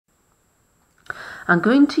I'm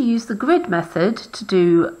going to use the grid method to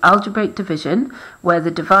do algebraic division where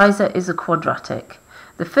the divisor is a quadratic.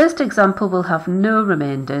 The first example will have no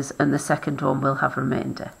remainders and the second one will have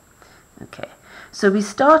remainder. Okay, so we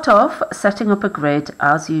start off setting up a grid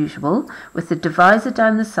as usual with the divisor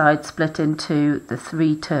down the side split into the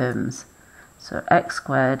three terms. So x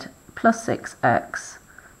squared plus 6x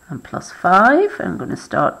and plus 5. I'm going to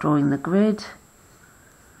start drawing the grid.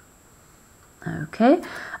 Okay,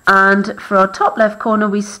 and for our top left corner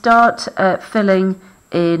we start filling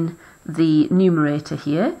in the numerator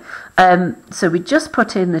here. So we just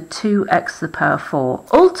put in the 2x to the power 4.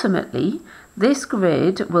 Ultimately, this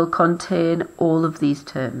grid will contain all of these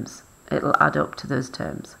terms. It'll add up to those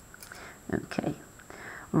terms. Okay,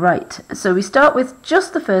 right, so we start with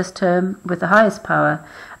just the first term with the highest power,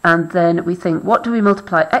 and then we think, what do we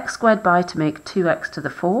multiply x squared by to make 2x to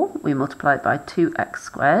the 4? We multiply it by 2x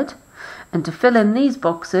squared. And to fill in these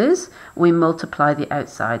boxes, we multiply the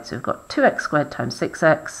outside. So we've got 2x squared times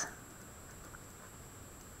 6x,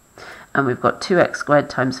 and we've got 2x squared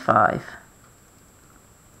times 5.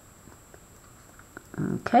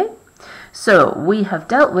 Okay, so we have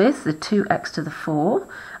dealt with the 2x to the 4,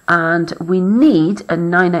 and we need a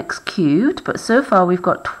 9x cubed, but so far we've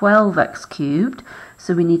got 12x cubed,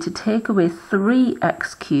 so we need to take away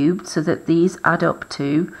 3x cubed so that these add up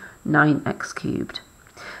to 9x cubed.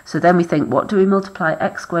 So then we think, what do we multiply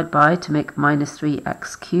x squared by to make minus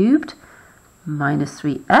 3x cubed? Minus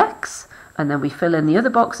 3x, and then we fill in the other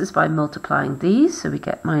boxes by multiplying these, so we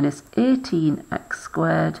get minus 18x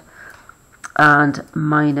squared and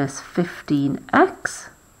minus 15x.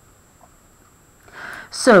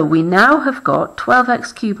 So we now have got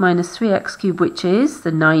 12x cubed minus 3x cubed, which is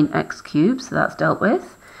the 9x cubed, so that's dealt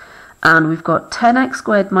with. And we've got 10x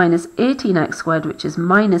squared minus 18x squared, which is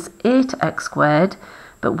minus 8x squared,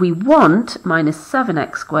 but we want minus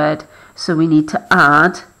 7x squared, so we need to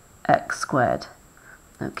add x squared.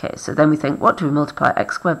 Okay, so then we think, what do we multiply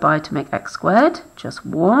x squared by to make x squared? Just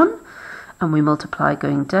 1, and we multiply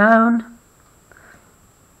going down.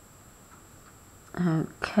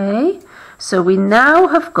 Okay, so we now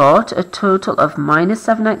have got a total of minus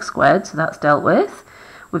 7x squared, so that's dealt with.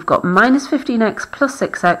 We've got minus 15x plus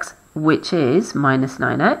 6x, which is minus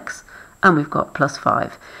 9x, and we've got plus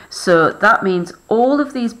 5. So that means all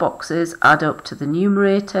of these boxes add up to the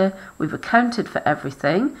numerator. We've accounted for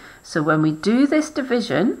everything. So when we do this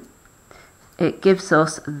division, it gives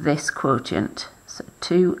us this quotient. So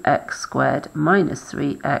 2x squared minus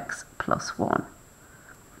 3x plus 1.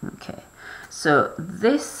 Okay, so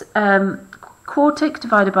this quartic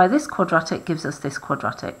divided by this quadratic gives us this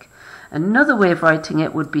quadratic. Another way of writing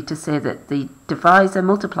it would be to say that the divisor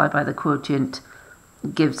multiplied by the quotient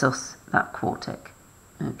gives us that quartic.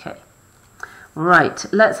 Okay, right,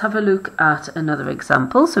 let's have a look at another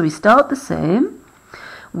example. So we start the same.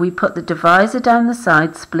 We put the divisor down the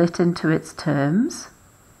side, split into its terms.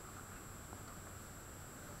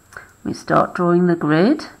 We start drawing the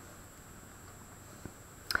grid.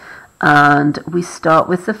 And we start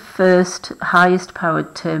with the first highest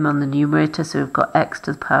powered term on the numerator, so we've got x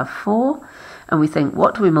to the power 4, and we think,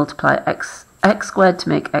 what do we multiply x squared to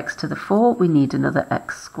make x to the 4? We need another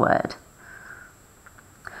x squared.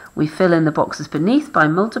 We fill in the boxes beneath by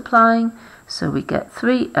multiplying, so we get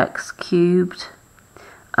 3x cubed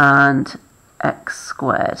and x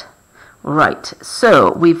squared. Right,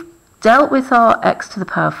 so we've dealt with our x to the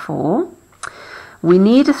power 4. We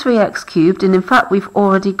need a 3x cubed, and in fact we've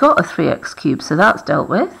already got a 3x cubed, so that's dealt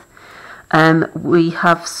with. We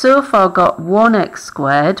have so far got 1x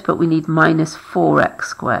squared, but we need minus 4x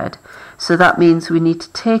squared. So that means we need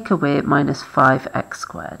to take away minus 5x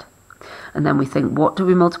squared. And then we think, what do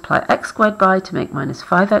we multiply x squared by to make minus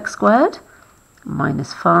 5x squared?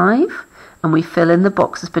 Minus 5. And we fill in the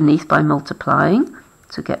boxes beneath by multiplying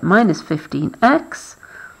to get minus 15x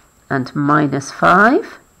and minus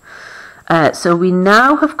 5. So we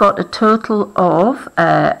now have got a total of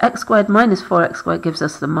x squared minus 4x squared gives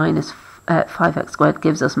us the minus 5x squared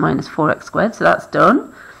gives us minus 4x squared, so that's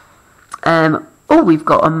done. Oh, we've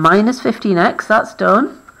got a minus 15x, that's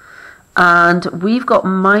done. And we've got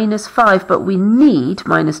minus 5, but we need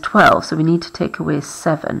minus 12, so we need to take away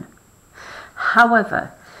 7.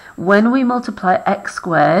 However, when we multiply x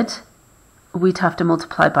squared, we'd have to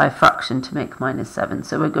multiply by a fraction to make minus 7.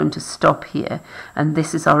 So we're going to stop here, and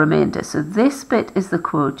this is our remainder. So this bit is the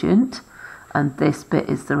quotient, and this bit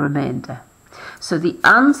is the remainder. So the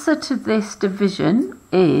answer to this division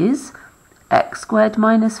is x squared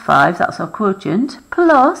minus 5, that's our quotient,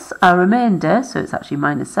 plus our remainder, so it's actually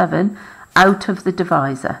minus 7, out of the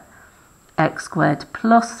divisor. X squared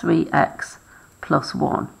plus 3x plus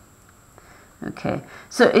 1. Okay,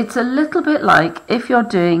 so it's a little bit like if you're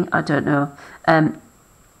doing, I don't know,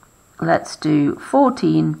 let's do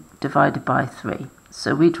 14 divided by 3.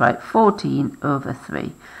 So we'd write 14 over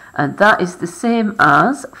 3. And that is the same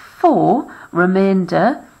as 4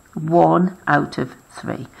 remainder 1 out of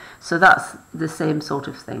 3. So that's the same sort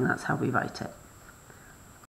of thing. That's how we write it.